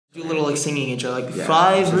Do a little like singing intro, like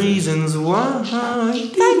 5 reasons why. 5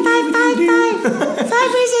 reasons.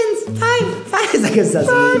 5 is like a sesame.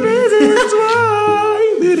 5 reasons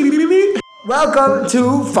why. Welcome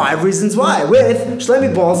to 5 Reasons Why with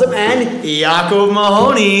Shlemmy Balsam and Yaakov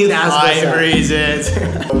Mahoney. That's 5 reasons.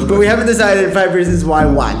 But we haven't decided 5 Reasons Why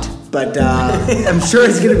what. But I'm sure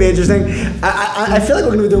it's going to be interesting. I feel like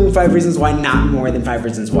we're going to be doing 5 Reasons Why, not more than 5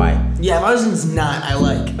 Reasons Why. Yeah, 5 reasons not. I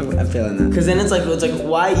like. I'm feeling that. Because then it's like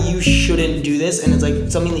why you shouldn't do this, and it's like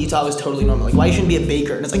something that you thought was totally normal. Like why you shouldn't be a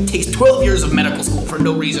baker, and it's like takes 12 years of medical school for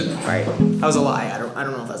no reason. Right. That was a lie. I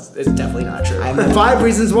don't know if it's definitely not true. 5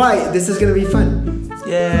 Reasons Why. This is going to be fun.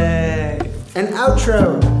 Yay. An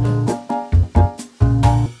outro.